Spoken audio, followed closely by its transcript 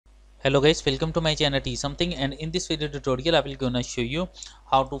Hello guys, welcome to my channel T something, and in this video tutorial I will gonna show you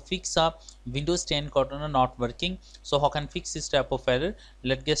how to fix a Windows 10 Cortana not working. So how can fix this type of error?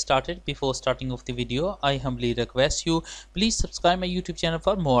 Let's get started. Before starting of the video, I humbly request you please subscribe my YouTube channel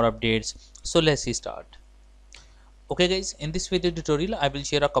for more updates. So let's start. Okay guys, in this video tutorial I will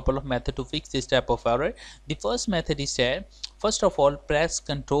share a couple of methods to fix this type of error. The first method is that first of all press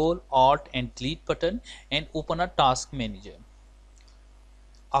Ctrl Alt and Delete button and open a task manager.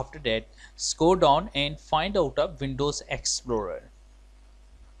 After that, scroll down and find out a Windows Explorer.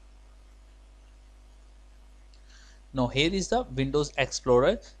 Now here is the Windows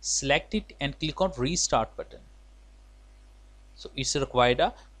Explorer. Select it and click on Restart button. So it's required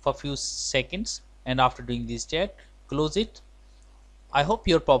for few seconds, and after doing this step, close it. I hope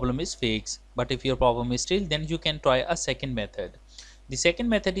your problem is fixed, but if your problem is still, then you can try a second method. The second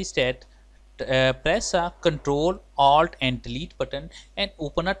method is that press a Ctrl Alt and Delete button and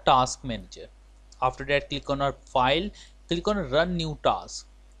open a task manager. After that, click on a file, click on run new task.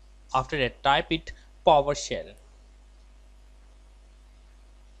 After that, type it PowerShell.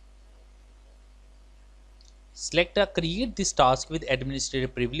 Select a create this task with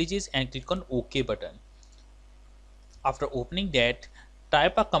administrative privileges and click on OK button. After opening that,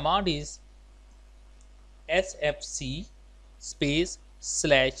 type a command is sfc space /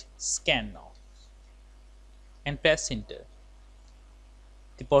 scan now and press enter.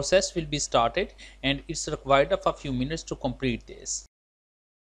 The process will be started and it's required of a few minutes to complete this.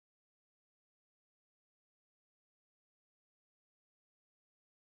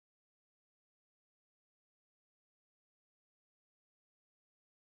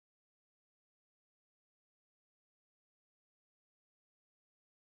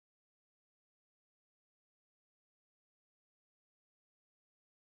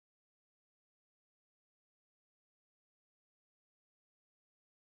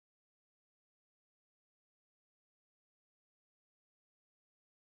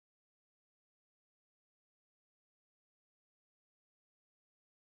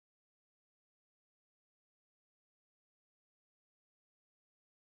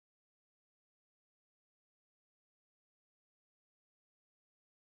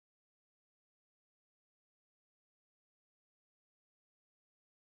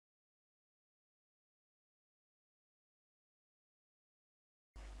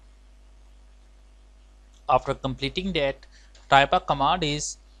 After completing that, type a command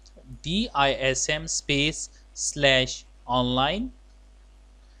is dism space / online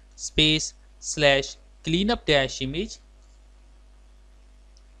space / cleanup dash image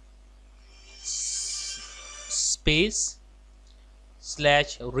space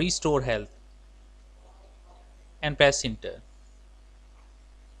 / restore health and press enter.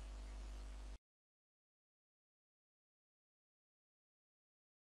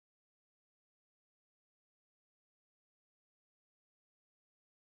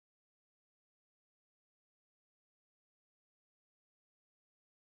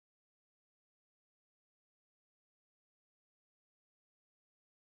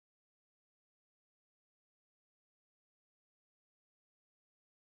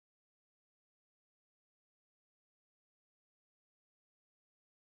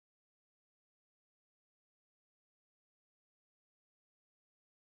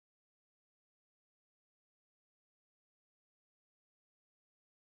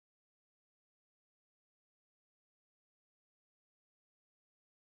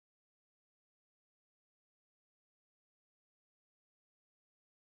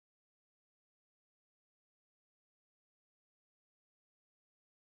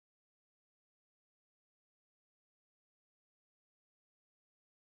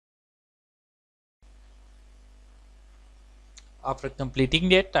 After completing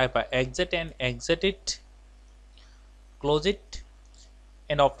that, type a exit and exit it, close it,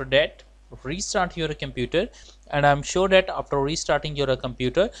 and after that restart your computer. And I'm sure that after restarting your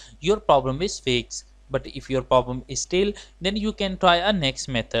computer your problem is fixed, but if your problem is still, then you can try a next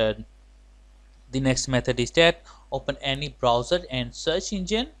method. The next method is that open any browser and search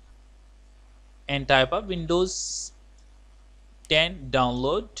engine and type up Windows 10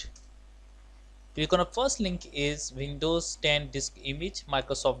 download. Click on the first link is Windows 10 disk image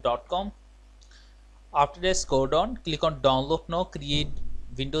microsoft.com. After that, scroll down, click on download now, create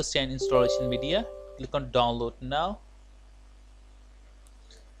Windows 10 installation media, click on download now,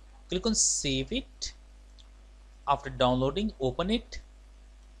 click on save it. After downloading, open it.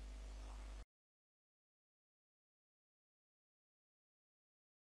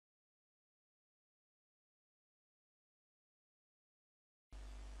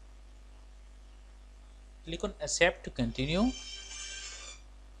 Click on accept to continue.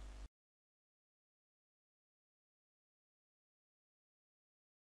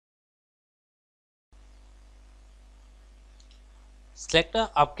 Select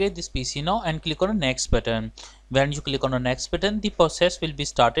upgrade this PC now and click on the next button. When you click on the next button, the process will be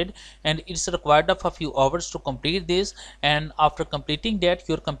started and it's required of a few hours to complete this, and after completing that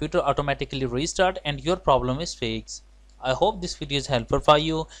your computer automatically restart and your problem is fixed. I hope this video is helpful for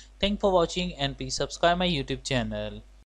you. Thanks for watching and please subscribe my YouTube channel.